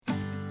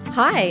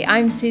Hi,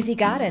 I'm Susie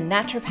Garden,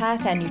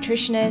 naturopath and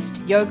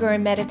nutritionist, yoga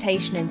and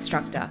meditation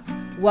instructor.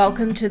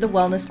 Welcome to the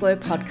Wellness Glow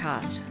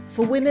podcast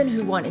for women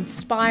who want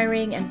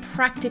inspiring and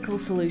practical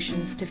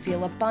solutions to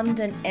feel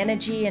abundant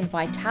energy and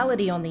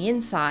vitality on the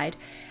inside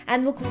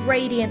and look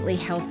radiantly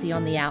healthy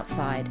on the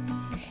outside.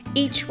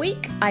 Each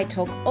week, I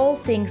talk all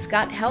things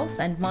gut health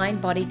and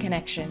mind-body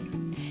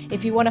connection.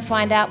 If you want to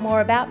find out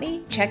more about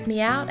me, check me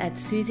out at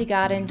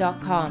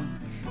susiegarden.com.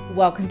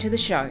 Welcome to the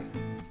show.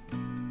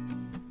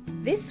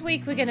 This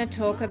week we're going to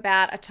talk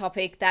about a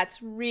topic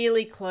that's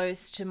really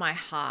close to my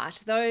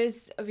heart.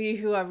 Those of you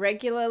who are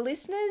regular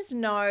listeners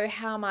know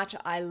how much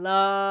I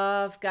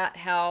love gut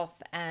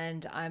health,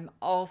 and I'm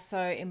also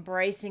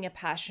embracing a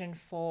passion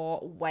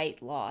for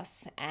weight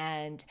loss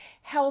and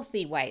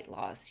healthy weight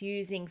loss,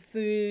 using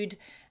food,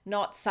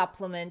 not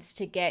supplements,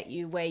 to get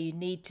you where you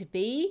need to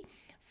be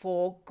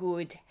for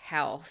good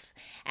health.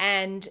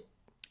 And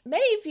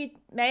many of you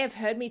may have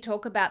heard me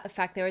talk about the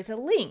fact there is a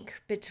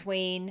link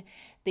between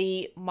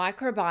the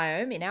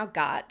microbiome in our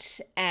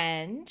gut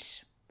and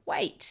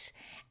weight.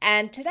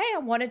 And today I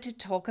wanted to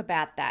talk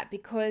about that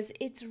because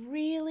it's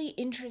really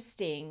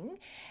interesting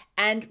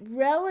and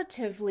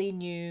relatively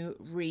new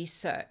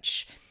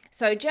research.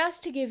 So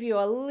just to give you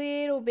a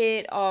little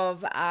bit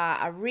of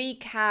a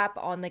recap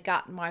on the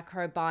gut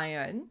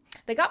microbiome,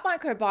 the gut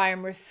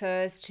microbiome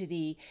refers to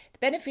the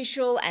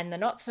beneficial and the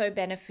not so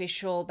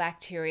beneficial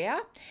bacteria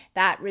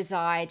that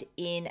reside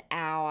in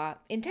our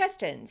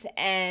intestines.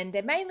 And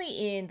they're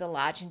mainly in the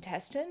large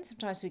intestine.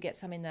 Sometimes we get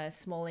some in the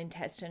small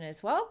intestine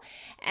as well.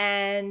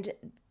 And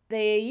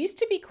they used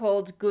to be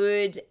called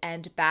good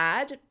and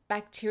bad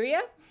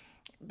bacteria,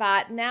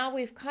 but now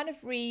we've kind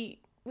of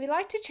we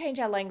like to change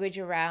our language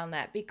around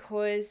that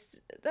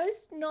because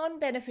those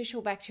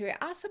non-beneficial bacteria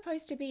are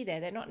supposed to be there.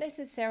 They're not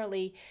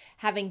necessarily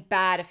having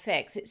bad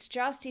effects. It's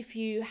just if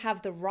you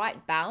have the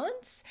right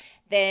balance,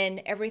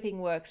 then everything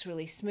works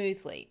really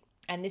smoothly.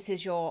 And this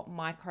is your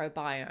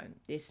microbiome,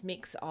 this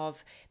mix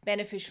of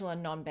beneficial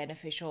and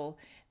non-beneficial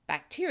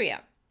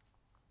bacteria.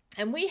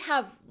 And we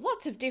have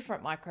lots of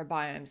different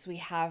microbiomes. We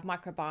have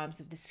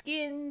microbiomes of the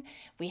skin,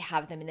 we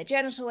have them in the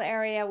genital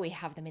area, we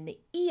have them in the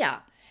ear.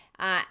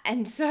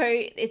 And so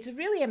it's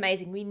really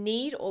amazing. We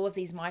need all of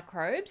these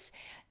microbes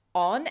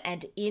on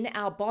and in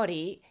our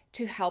body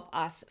to help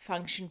us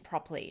function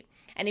properly.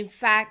 And in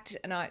fact,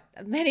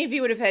 many of you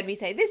would have heard me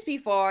say this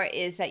before,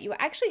 is that you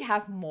actually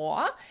have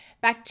more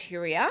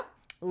bacteria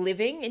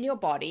living in your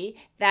body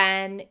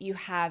than you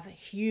have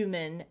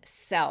human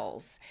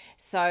cells.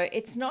 So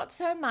it's not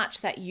so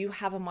much that you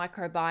have a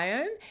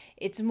microbiome,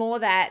 it's more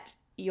that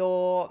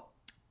your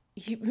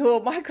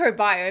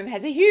microbiome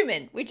has a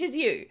human, which is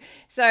you.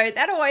 So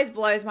that always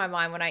blows my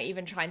mind when I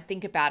even try and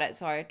think about it.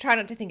 So I try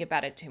not to think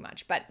about it too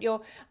much. But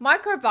your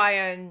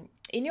microbiome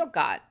in your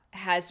gut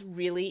has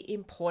really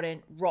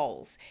important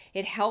roles.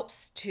 It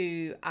helps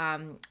to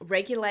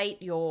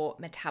regulate your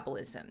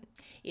metabolism.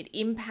 It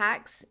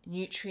impacts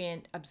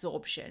nutrient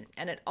absorption,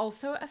 and it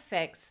also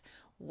affects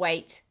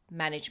weight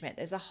management.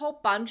 There's a whole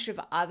bunch of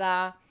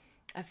other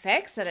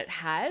effects that it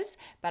has,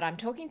 but I'm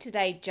talking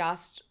today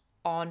just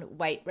on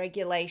weight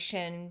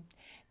regulation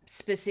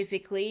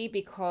specifically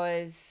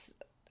because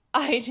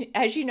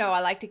as you know, I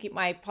like to keep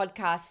my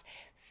podcasts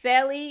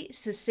fairly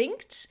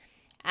succinct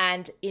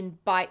and in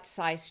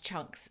bite-sized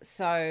chunks.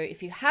 So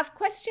if you have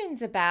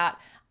questions about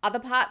other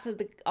parts of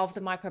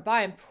the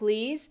microbiome,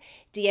 please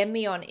DM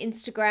me on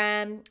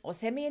Instagram or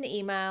send me an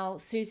email,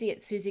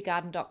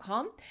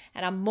 susie@susiegarden.com,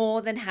 and I'm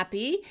more than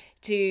happy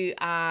to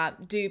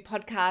do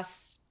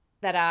podcasts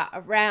that are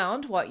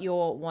around what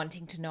you're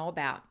wanting to know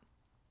about.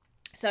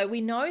 So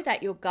we know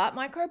that your gut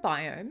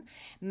microbiome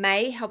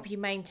may help you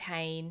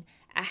maintain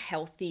a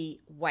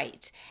healthy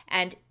weight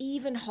and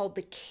even hold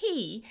the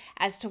key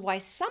as to why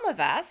some of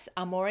us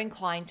are more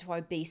inclined to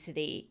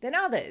obesity than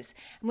others.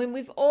 I mean,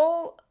 we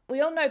all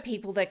know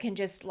people that can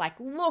just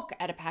look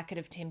at a packet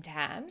of Tim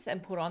Tams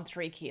and put on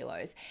 3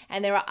 kilos.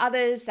 And there are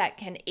others that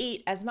can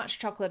eat as much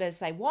chocolate as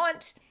they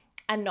want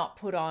and not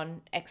put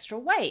on extra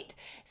weight.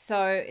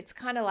 So it's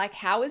kind of like,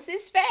 how is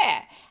this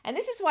fair? And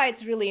this is why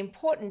it's really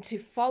important to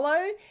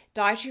follow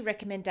dietary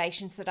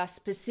recommendations that are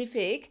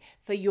specific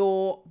for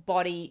your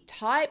body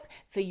type,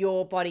 for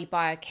your body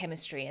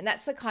biochemistry. And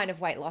that's the kind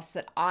of weight loss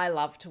that I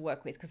love to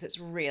work with because it's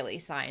really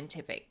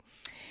scientific.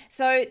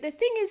 So the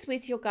thing is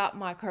with your gut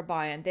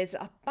microbiome, there's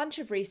a bunch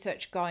of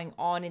research going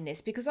on in this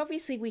because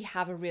obviously we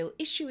have a real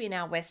issue in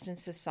our Western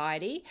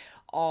society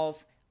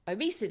of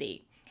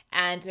obesity.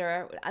 And there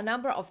are a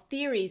number of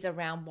theories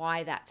around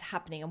why that's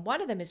happening. And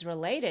one of them is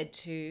related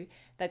to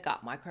the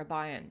gut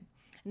microbiome.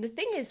 And the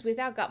thing is, with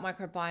our gut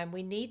microbiome,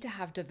 we need to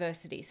have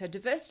diversity. So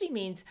diversity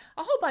means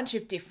a whole bunch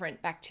of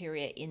different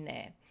bacteria in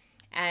there.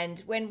 And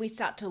when we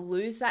start to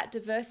lose that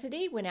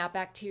diversity, when our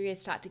bacteria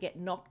start to get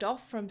knocked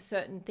off from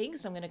certain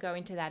things, I'm going to go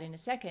into that in a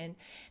second,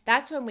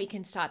 that's when we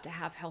can start to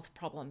have health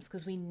problems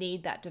because we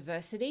need that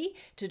diversity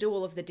to do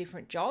all of the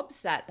different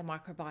jobs that the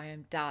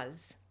microbiome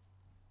does.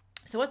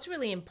 So what's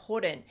really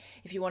important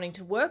if you're wanting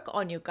to work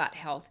on your gut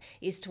health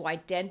is to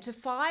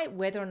identify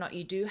whether or not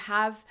you do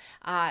have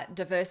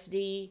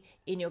diversity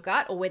in your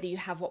gut, or whether you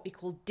have what we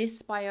call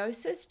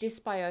dysbiosis.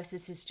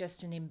 Dysbiosis is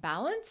just an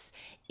imbalance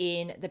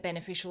in the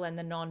beneficial and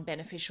the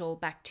non-beneficial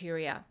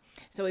bacteria.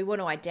 So we want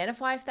to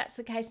identify if that's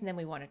the case, and then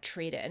we want to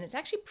treat it. And it's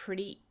actually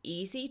pretty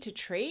easy to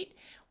treat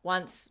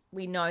once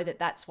we know that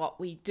that's what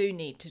we do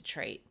need to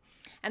treat.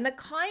 And the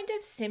kind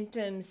of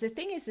symptoms, the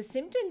thing is, the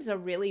symptoms are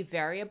really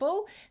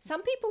variable.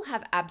 Some people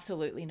have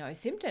absolutely no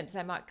symptoms.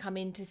 They might come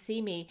in to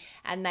see me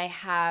and they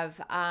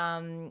have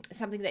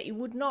something that you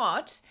would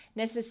not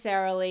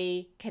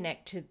necessarily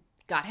connect to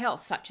gut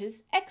health, such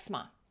as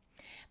eczema.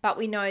 But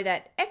we know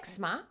that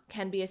eczema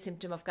can be a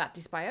symptom of gut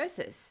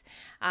dysbiosis.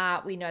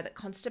 We know that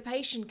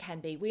constipation can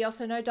be. We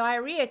also know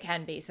diarrhea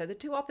can be, so the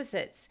two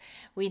opposites.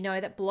 We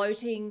know that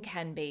bloating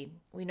can be.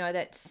 We know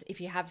that if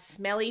you have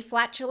smelly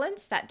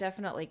flatulence, that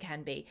definitely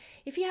can be.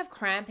 If you have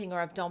cramping or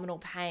abdominal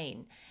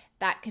pain,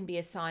 that can be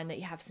a sign that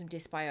you have some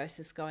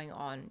dysbiosis going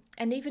on.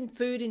 And even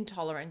food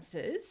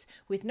intolerances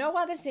with no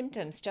other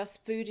symptoms,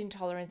 just food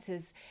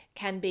intolerances,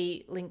 can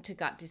be linked to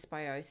gut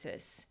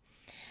dysbiosis.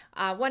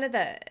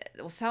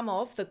 Some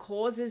of the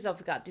causes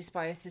of gut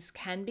dysbiosis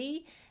can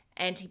be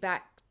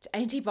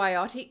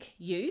antibiotic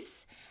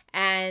use.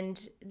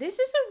 And this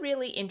is a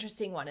really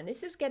interesting one. And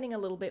this is getting a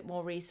little bit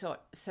more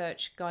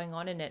research going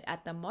on in it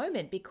at the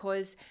moment,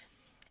 because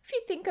if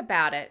you think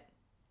about it,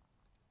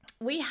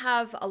 we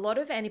have a lot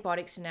of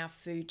antibiotics in our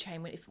food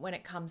chain when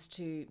it comes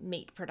to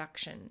meat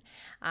production.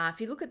 If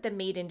you look at the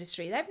meat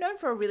industry, they've known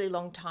for a really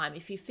long time,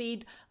 if you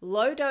feed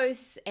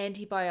low-dose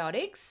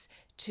antibiotics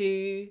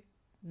to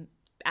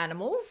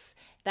animals,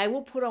 they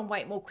will put on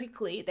weight more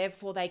quickly.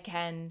 Therefore,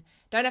 don't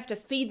have to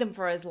feed them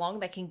for as long.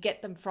 They can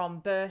get them from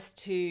birth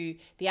to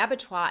the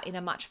abattoir in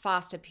a much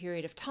faster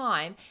period of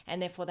time,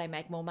 and therefore they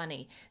make more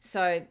money.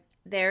 So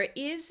there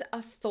is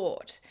a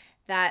thought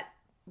that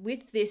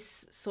with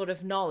this sort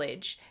of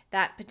knowledge,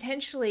 that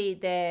potentially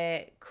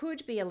there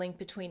could be a link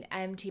between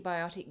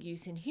antibiotic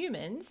use in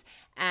humans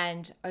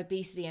and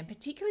obesity, and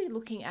particularly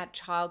looking at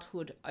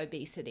childhood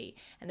obesity.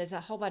 And there's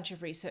a whole bunch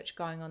of research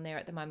going on there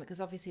at the moment, because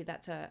obviously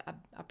that's a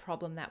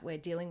problem that we're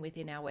dealing with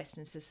in our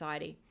Western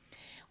society.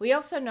 We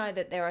also know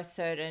that there are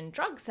certain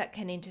drugs that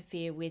can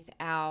interfere with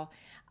our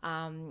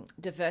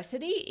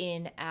diversity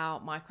in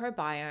our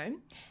microbiome.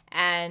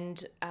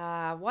 And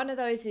one of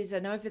those is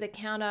an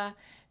over-the-counter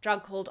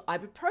drug called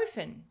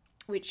ibuprofen,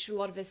 which a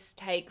lot of us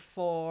take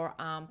for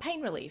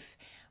pain relief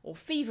or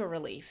fever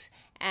relief.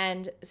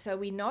 And so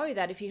we know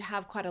that if you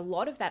have quite a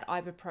lot of that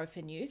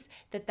ibuprofen use,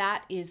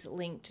 that is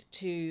linked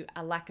to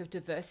a lack of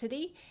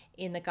diversity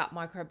in the gut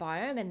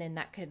microbiome, and then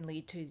that can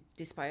lead to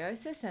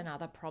dysbiosis and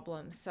other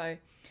problems. So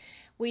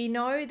we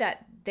know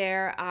that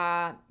there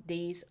are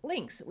these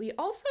links. We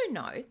also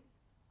know,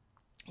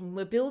 and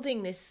we're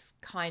building this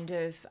kind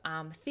of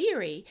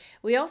theory,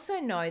 we also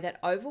know that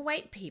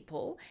overweight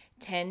people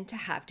tend to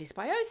have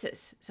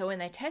dysbiosis. So when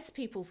they test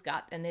people's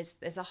gut, and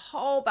there's a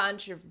whole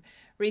bunch of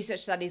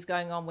research studies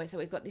going on so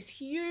we've got this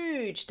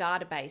huge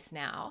database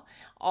now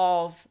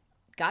of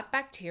gut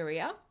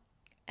bacteria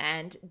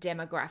and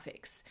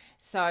demographics.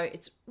 So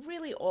it's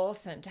really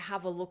awesome to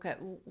have a look at,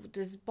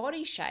 does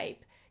body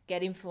shape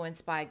get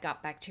influenced by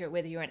gut bacteria,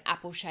 whether you're an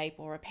apple shape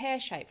or a pear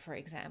shape, for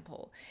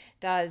example?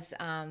 Does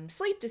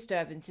sleep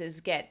disturbances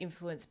get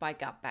influenced by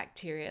gut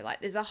bacteria? Like,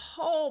 there's a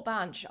whole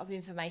bunch of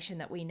information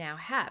that we now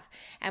have.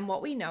 And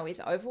what we know is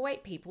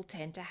overweight people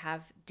tend to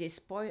have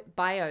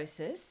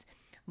dysbiosis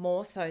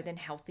more so than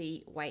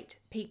healthy weight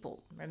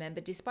people.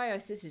 Remember,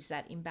 dysbiosis is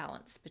that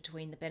imbalance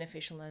between the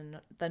beneficial and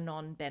the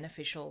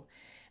non-beneficial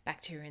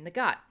bacteria in the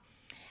gut.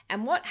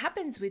 And what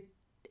happens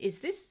is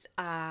this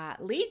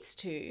leads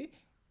to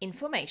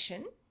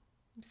inflammation,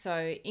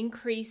 so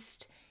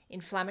increased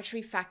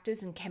inflammatory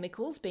factors and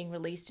chemicals being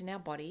released in our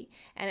body,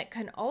 and it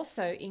can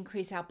also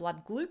increase our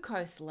blood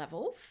glucose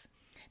levels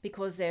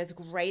because there's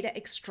greater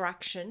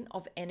extraction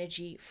of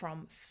energy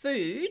from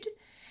food.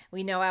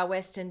 We know our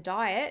Western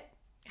diet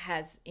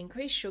has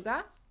increased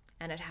sugar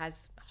and it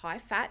has high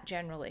fat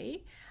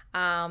generally,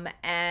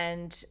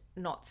 and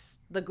not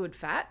the good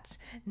fats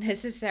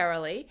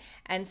necessarily,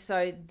 and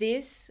so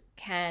this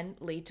can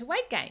lead to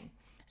weight gain.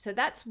 So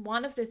that's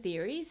one of the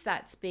theories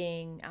that's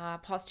being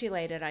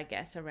postulated, I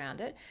guess, around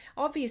it.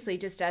 Obviously,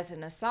 just as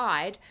an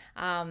aside,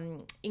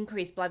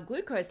 increased blood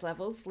glucose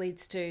levels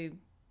leads to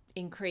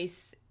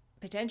increase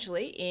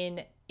potentially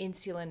in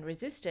insulin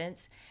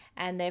resistance,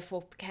 and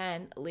therefore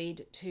can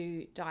lead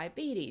to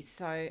diabetes.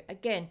 So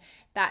again,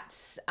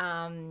 that's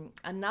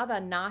another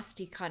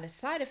nasty kind of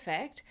side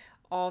effect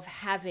of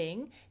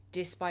having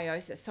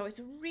dysbiosis. So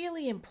it's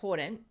really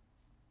important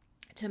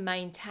to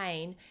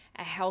maintain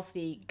a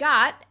healthy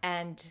gut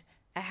and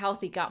a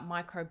healthy gut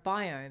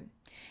microbiome.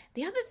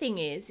 The other thing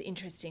is,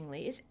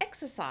 interestingly, is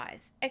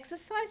exercise.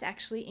 Exercise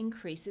actually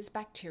increases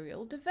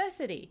bacterial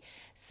diversity.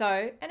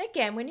 So, and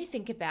again, when you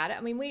think about it,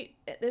 I mean,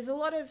 there's a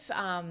lot of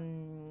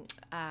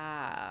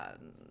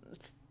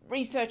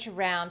research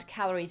around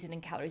calories in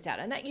and calories out.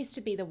 And that used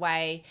to be the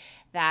way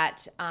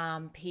that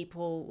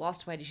people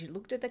lost weight, is you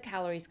looked at the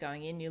calories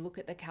going in, you look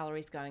at the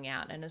calories going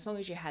out. And as long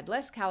as you had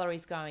less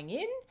calories going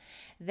in,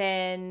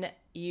 then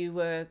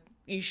you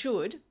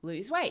should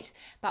lose weight.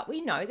 But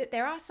we know that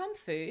there are some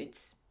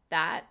foods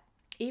that,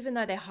 even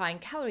though they're high in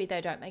calorie,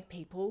 they don't make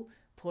people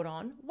put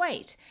on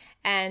weight.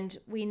 And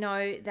we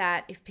know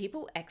that if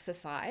people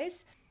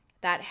exercise,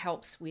 that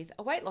helps with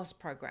a weight loss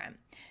program.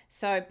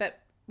 But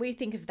we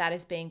think of that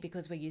as being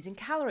because we're using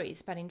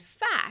calories. But in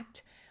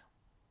fact,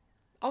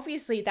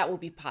 obviously that will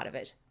be part of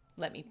it.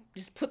 Let me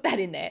just put that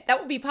in there. That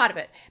will be part of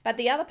it. But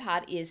the other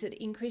part is it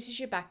increases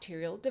your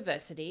bacterial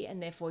diversity,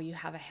 and therefore you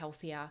have a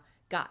healthier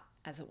gut,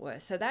 as it were.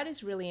 So that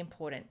is really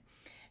important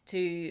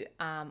to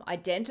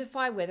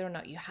identify whether or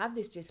not you have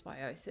this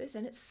dysbiosis,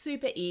 and it's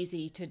super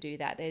easy to do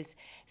that. There's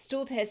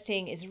stool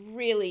testing is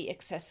really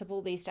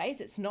accessible these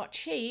days. It's not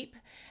cheap,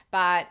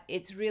 but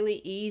it's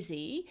really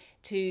easy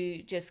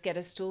to just get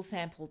a stool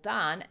sample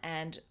done.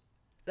 And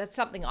that's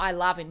something I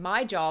love in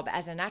my job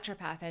as a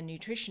naturopath and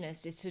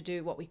nutritionist, is to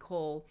do what we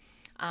call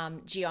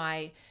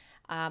GI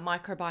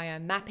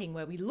microbiome mapping,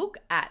 where we look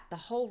at the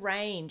whole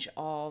range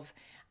of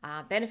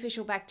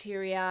beneficial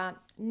bacteria,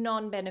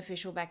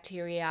 non-beneficial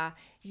bacteria,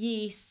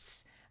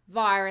 yeasts,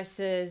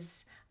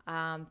 viruses,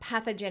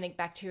 pathogenic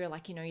bacteria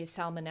like, your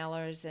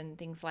salmonellas and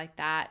things like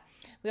that.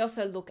 We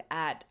also look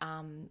at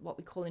what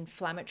we call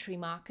inflammatory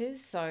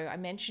markers. So I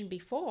mentioned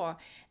before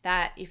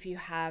that if you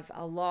have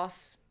a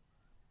loss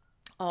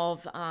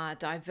of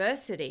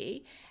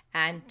diversity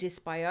and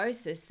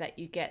dysbiosis, that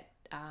you get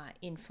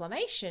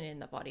inflammation in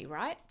the body,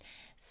 right?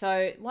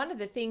 So one of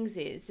the things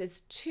is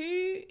there's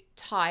two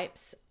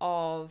types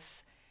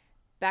of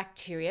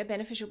bacteria,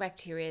 beneficial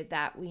bacteria,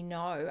 that we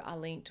know are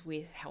linked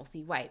with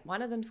healthy weight.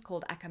 One of them is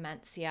called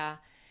Akkermansia,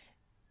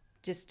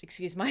 just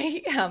excuse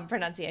my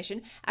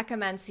pronunciation,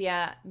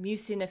 Akkermansia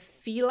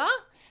muciniphila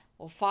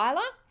or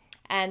phyla,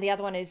 and the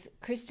other one is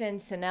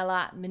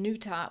Kristensenella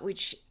minuta,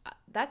 which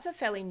that's a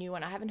fairly new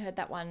one. I haven't heard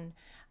that one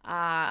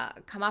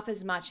come up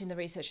as much in the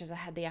research as I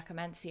had the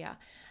Akkermansia.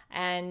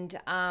 And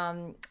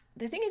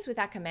the thing is with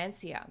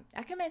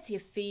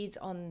Akkermansia feeds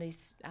on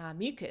this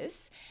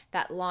mucus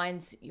that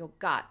lines your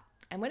gut.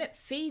 And when it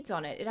feeds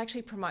on it, it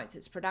actually promotes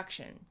its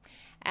production.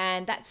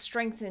 And that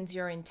strengthens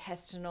your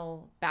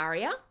intestinal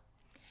barrier.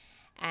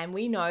 And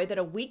we know that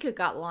a weaker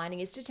gut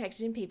lining is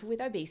detected in people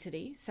with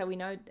obesity. So we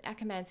know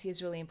Akkermansia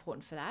is really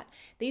important for that.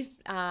 These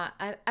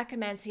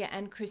Akkermansia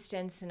and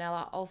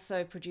Kristensenella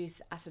also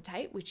produce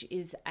acetate, which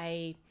is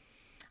we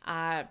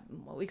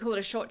call it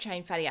a short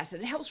chain fatty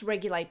acid. It helps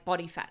regulate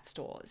body fat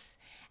stores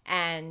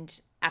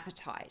and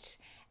appetite.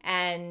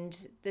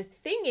 And the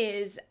thing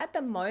is, at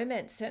the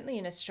moment, certainly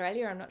in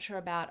Australia, I'm not sure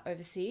about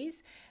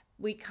overseas,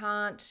 we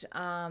can't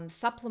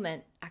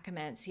supplement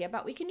Akkermansia,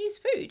 but we can use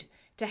food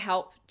to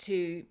help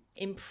to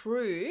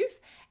improve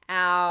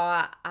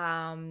our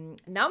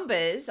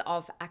numbers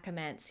of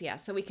Akkermansia.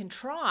 So we can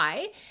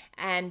try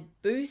and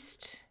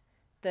boost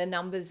the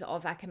numbers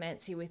of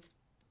Akkermansia with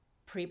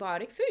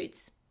prebiotic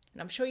foods.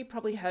 And I'm sure you've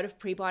probably heard of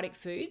prebiotic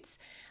foods.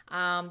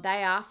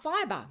 They are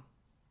fiber.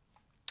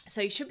 So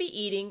you should be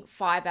eating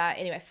fiber.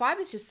 Anyway,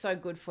 fiber is just so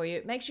good for you.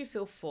 It makes you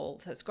feel full.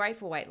 So it's great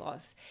for weight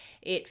loss.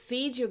 It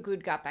feeds your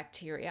good gut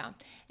bacteria.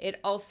 It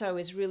also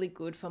is really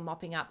good for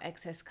mopping up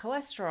excess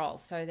cholesterol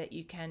so that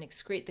you can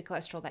excrete the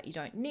cholesterol that you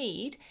don't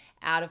need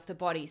out of the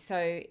body.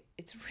 So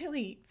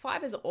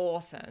fiber's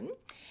awesome.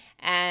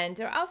 And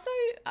there are also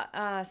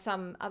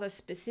some other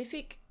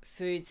specific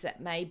foods that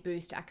may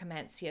boost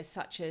Akkermansia,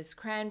 such as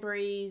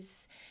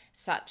cranberries,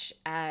 such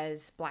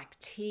as black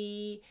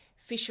tea,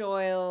 fish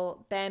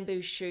oil,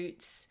 bamboo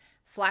shoots,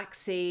 flax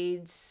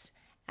seeds,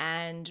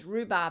 and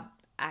rhubarb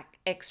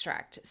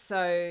extract.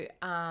 So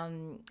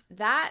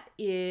that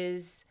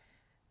is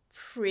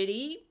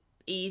pretty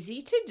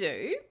easy to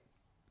do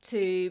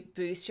to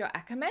boost your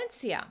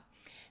Akkermansia.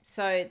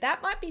 So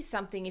that might be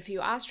something, if you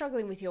are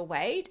struggling with your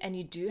weight and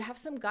you do have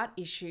some gut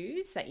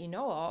issues that you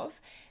know of,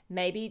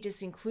 maybe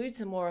just include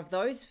some more of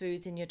those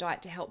foods in your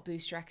diet to help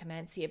boost your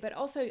Akkermansia. But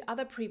also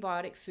other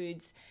prebiotic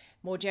foods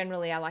more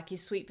generally are like your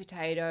sweet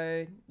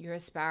potato, your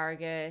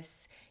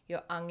asparagus,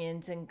 your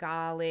onions and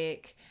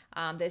garlic.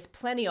 There's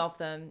plenty of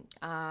them.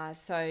 I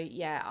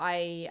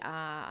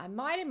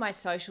might in my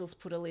socials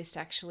put a list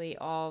actually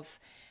of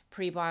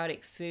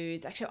prebiotic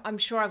foods. Actually, I'm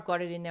sure I've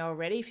got it in there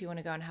already if you want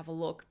to go and have a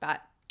look,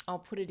 but I'll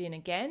put it in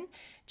again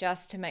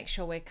just to make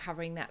sure we're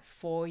covering that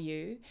for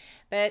you.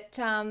 But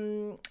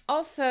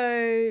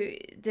also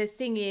the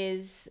thing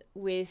is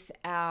with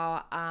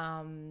our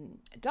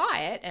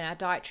diet and our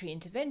dietary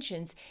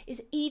interventions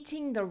is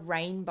eating the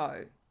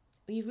rainbow.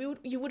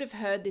 You would have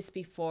heard this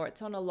before.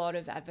 It's on a lot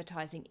of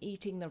advertising,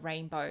 eating the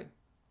rainbow.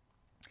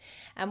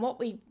 And what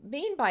we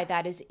mean by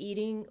that is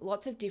eating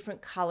lots of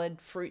different colored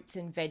fruits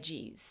and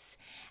veggies.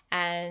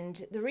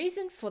 And the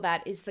reason for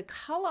that is the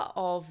color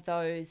of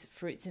those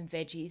fruits and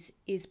veggies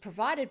is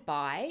provided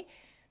by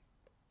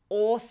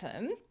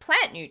awesome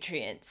plant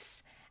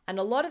nutrients. And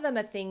a lot of them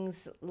are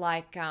things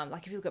like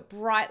if you look at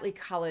brightly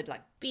colored,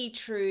 like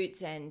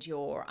beetroots and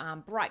your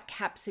bright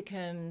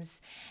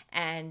capsicums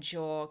and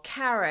your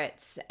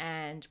carrots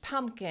and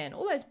pumpkin,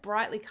 all those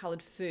brightly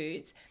colored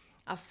foods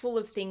are full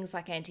of things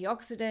like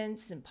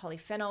antioxidants and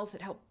polyphenols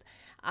that help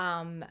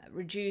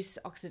reduce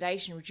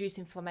oxidation, reduce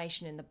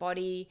inflammation in the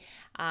body.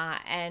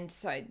 And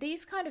so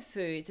these kind of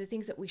foods are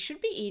things that we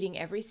should be eating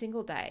every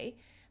single day.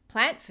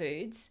 Plant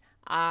foods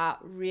are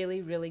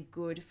really, really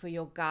good for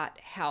your gut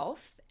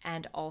health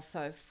and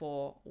also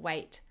for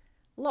weight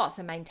loss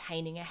and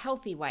maintaining a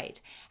healthy weight.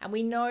 And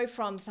we know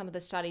from some of the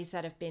studies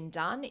that have been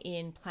done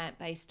in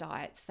plant-based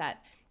diets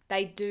that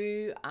they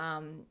do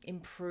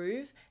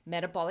improve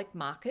metabolic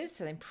markers,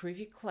 so they improve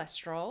your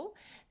cholesterol.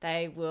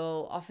 They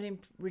will often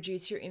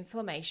reduce your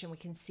inflammation. We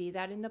can see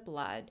that in the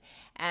blood.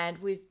 And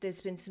there's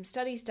been some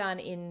studies done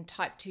in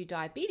type 2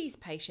 diabetes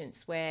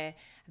patients where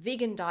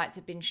vegan diets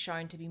have been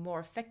shown to be more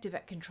effective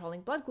at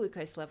controlling blood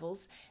glucose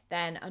levels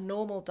than a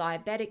normal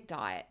diabetic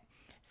diet.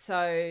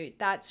 So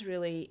that's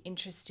really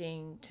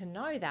interesting to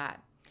know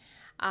that.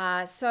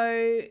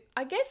 So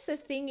I guess the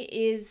thing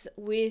is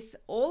with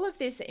all of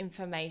this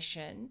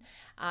information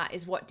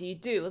is what do you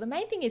do? Well, the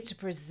main thing is to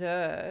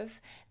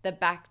preserve the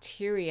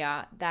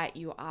bacteria that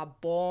you are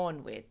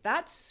born with.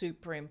 That's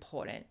super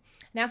important.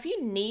 Now, if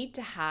you need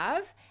to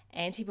have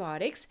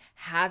antibiotics,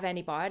 have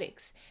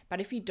antibiotics. But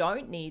if you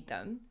don't need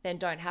them, then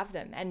don't have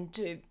them. And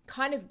to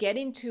kind of get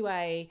into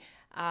a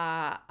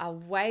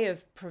way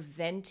of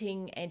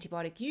preventing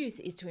antibiotic use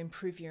is to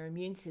improve your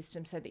immune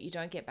system so that you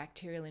don't get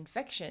bacterial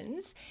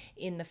infections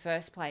in the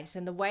first place.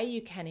 And the way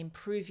you can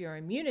improve your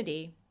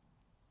immunity,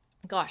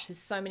 gosh, there's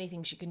so many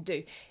things you can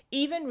do.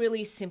 Even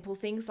really simple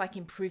things like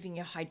improving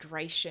your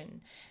hydration.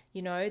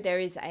 You know, there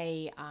is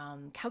a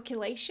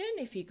calculation.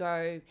 If you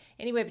go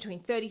anywhere between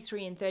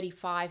 33 and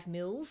 35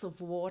 mils of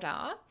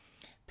water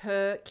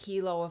per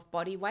kilo of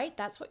body weight,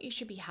 that's what you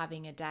should be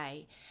having a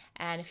day.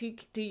 And if you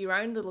do your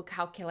own little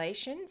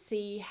calculation,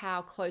 see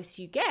how close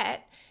you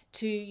get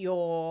to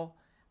your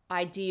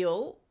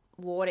ideal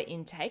water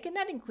intake. And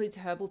that includes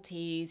herbal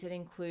teas, it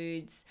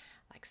includes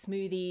like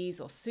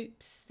smoothies or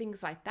soups,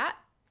 things like that.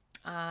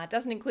 It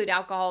doesn't include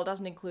alcohol,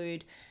 doesn't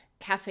include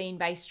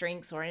caffeine-based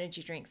drinks or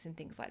energy drinks and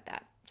things like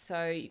that.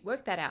 So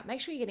work that out. Make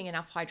sure you're getting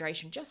enough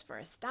hydration just for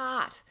a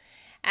start.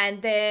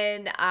 And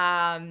then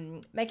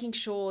making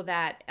sure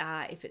that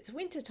if it's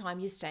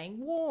wintertime, you're staying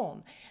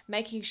warm.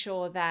 Making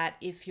sure that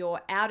if you're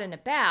out and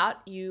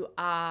about, you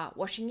are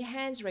washing your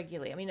hands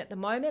regularly. I mean, at the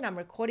moment, I'm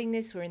recording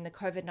this, we're in the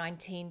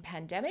COVID-19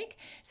 pandemic.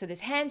 So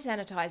there's hand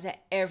sanitizer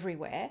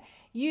everywhere.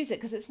 Use it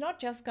because it's not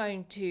just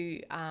going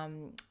to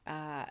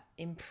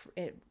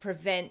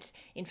prevent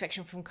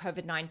infection from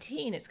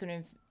COVID-19. It's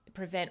going to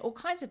prevent all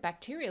kinds of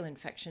bacterial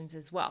infections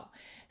as well.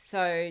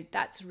 So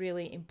that's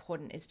really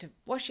important, is to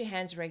wash your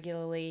hands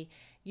regularly,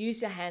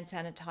 use your hand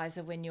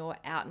sanitizer when you're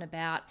out and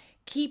about,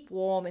 keep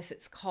warm if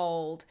it's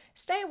cold,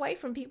 stay away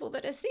from people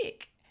that are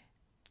sick.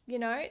 You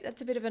know,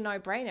 that's a bit of a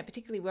no-brainer,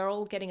 particularly we're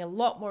all getting a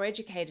lot more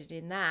educated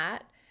in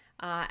that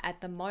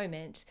at the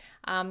moment.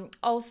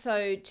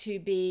 Also to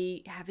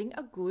be having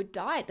a good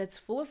diet that's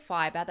full of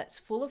fiber, that's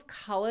full of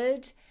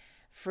colored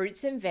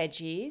fruits and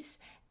veggies,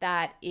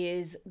 that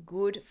is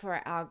good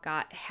for our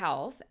gut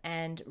health,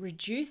 and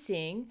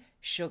reducing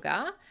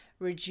sugar,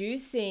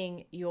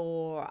 reducing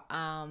your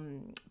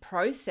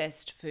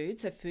processed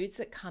foods, so foods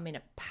that come in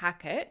a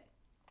packet.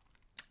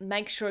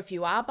 Make sure if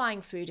you are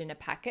buying food in a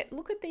packet,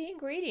 look at the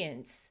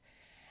ingredients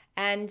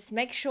and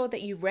make sure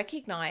that you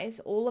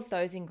recognize all of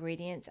those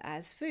ingredients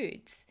as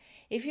foods.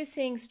 If you're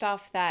seeing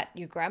stuff that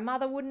your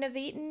grandmother wouldn't have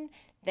eaten,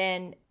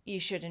 then you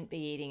shouldn't be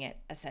eating it,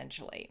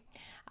 essentially.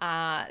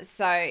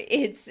 So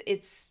it's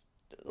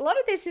a lot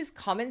of this is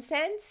common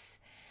sense,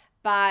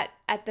 but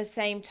at the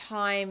same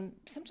time,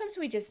 sometimes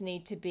we just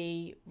need to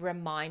be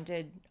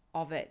reminded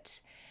of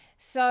it.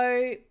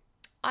 So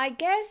I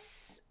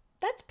guess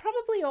that's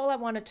probably all I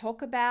want to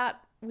talk about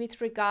with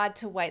regard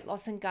to weight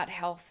loss and gut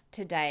health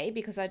today,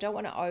 because I don't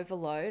want to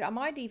overload. I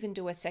might even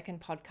do a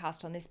second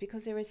podcast on this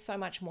because there is so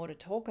much more to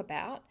talk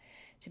about,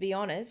 to be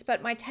honest.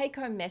 But my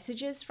take-home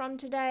messages from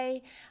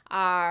today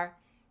are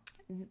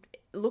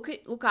look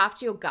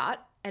after your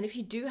gut. And if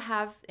you do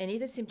have any of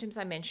the symptoms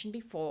I mentioned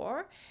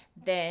before,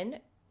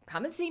 then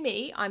come and see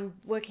me. I'm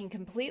working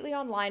completely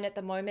online at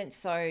the moment,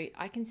 so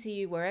I can see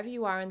you wherever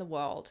you are in the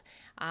world.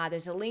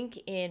 There's a link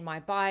in my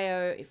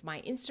bio, if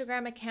my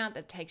Instagram account,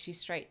 that takes you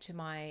straight to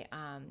my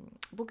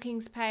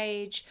bookings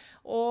page,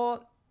 or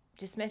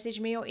just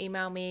message me or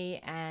email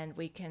me and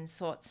we can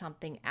sort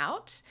something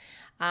out.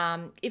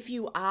 If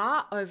you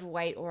are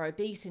overweight or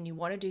obese and you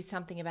want to do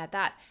something about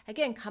that,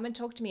 again, come and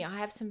talk to me. I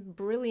have some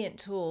brilliant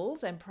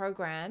tools and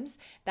programs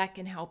that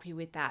can help you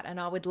with that. And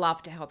I would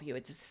love to help you.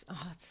 It's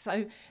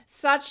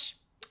such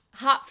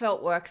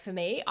heartfelt work for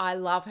me. I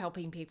love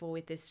helping people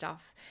with this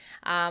stuff.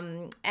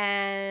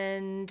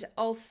 And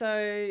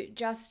also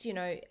just,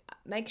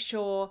 make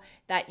sure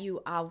that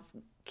you are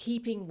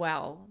keeping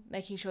well,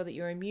 making sure that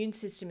your immune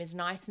system is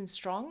nice and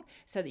strong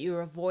so that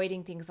you're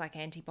avoiding things like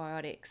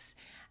antibiotics.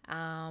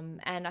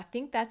 And I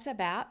think that's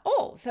about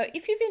all. So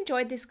if you've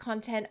enjoyed this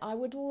content, I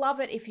would love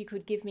it if you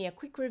could give me a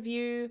quick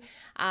review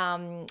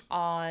on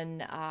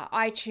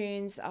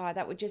iTunes.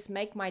 That would just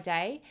make my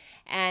day.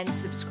 And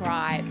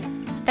subscribe.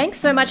 Thanks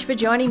so much for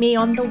joining me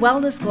on The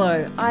Wellness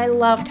Glow. I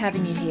loved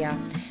having you here.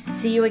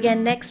 See you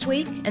again next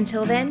week.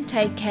 Until then,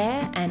 take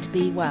care and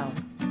be well.